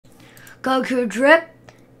Goku Drip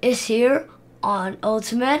is here on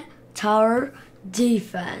Ultimate Tower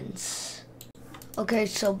Defense. Okay,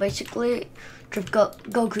 so basically,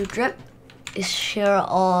 Goku Drip is here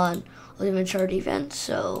on Ultimate Tower Defense,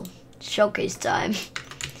 so showcase time.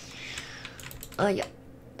 Yeah.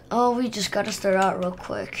 Oh, we just gotta start out real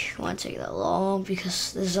quick. It won't take that long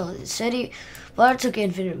because this is only the city. But I took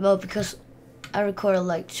infinite mode because I recorded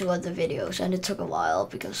like 2 other videos and it took a while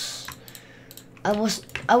because I was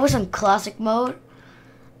in classic mode.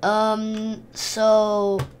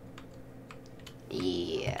 So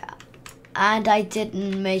yeah, and I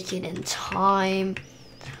didn't make it in time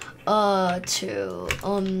to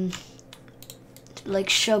like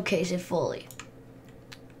showcase it fully.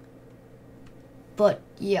 But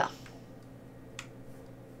yeah.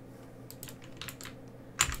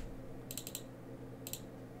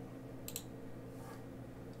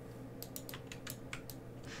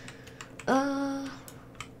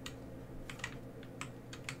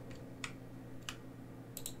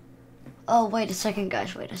 Oh, wait a second,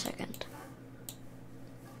 guys. Wait a second.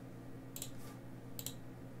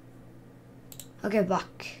 Okay,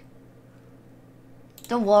 back.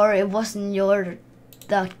 Don't worry, it wasn't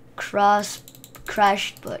that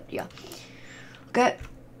crashed, but yeah. Okay.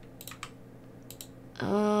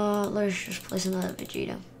 Let's just place another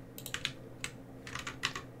Vegeta.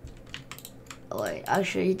 Oh, wait,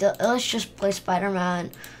 actually, let's just play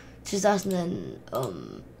Spider-Man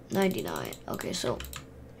 2099. Okay, so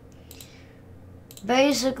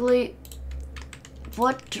basically,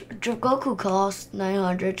 what Goku cost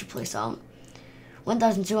 900 to place on,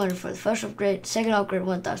 1,200 for the first upgrade, second upgrade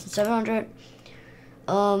 1,700,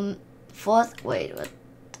 fourth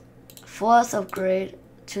upgrade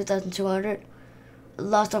 2,200,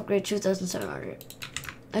 last upgrade 2,700.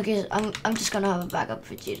 Okay, so I'm just gonna have a backup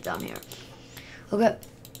Vegeta down here. Okay,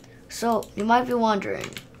 so you might be wondering,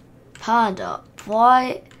 Panda,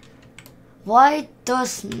 why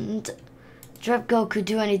doesn't Drip Goku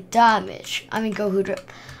do any damage? I mean Goku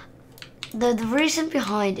Drip. The reason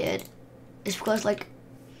behind it is because like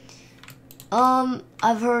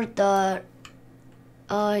I've heard that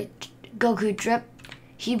Goku Drip,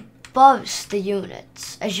 he buffs the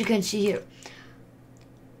units, as you can see here.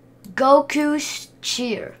 Goku's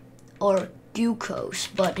cheer, or Glucose,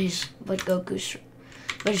 but his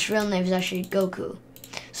real name is actually Goku.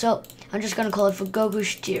 So I'm just gonna call it for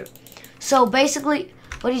Goku's cheer. So basically,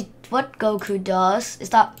 what Goku does is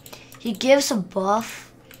that he gives a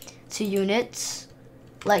buff to units.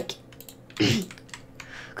 Like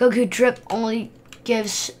Goku Drip only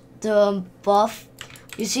gives the buff.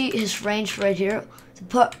 You see his range right here.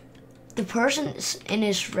 The person in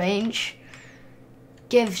his range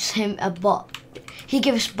gives him a buff. He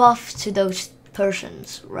gives buff to those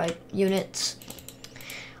persons, right? Units.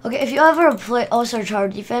 Okay, if you ever play All-Star Tower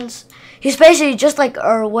Defense, he's basically just like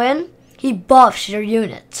Erwin. He buffs your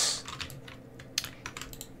units.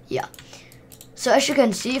 Yeah. So as you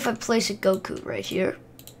can see, if I place a Goku right here,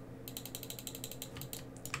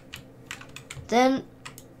 then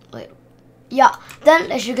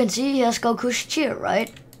then as you can see, he has Goku's cheer,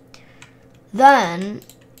 right? Then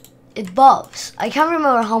it buffs. I can't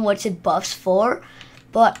remember how much it buffs for,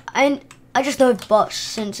 but I just know it buffs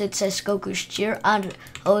since it says Goku's cheer, and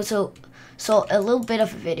also saw a little bit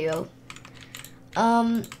of a video.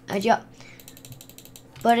 And yeah,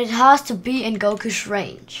 but it has to be in Goku's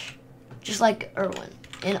range, just like Erwin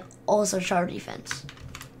in All-Star Tower Defense.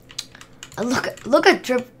 And look at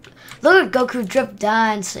Goku Drip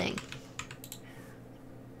dancing.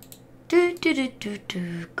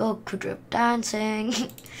 Goku Drip dancing.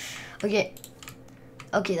 Okay,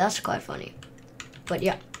 that's quite funny. But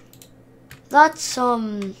yeah, that's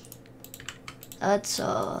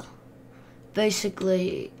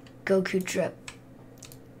basically Goku Drip.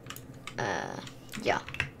 Yeah,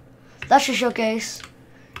 that's your showcase.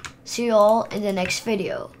 See you all in the next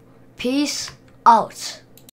video. Peace out.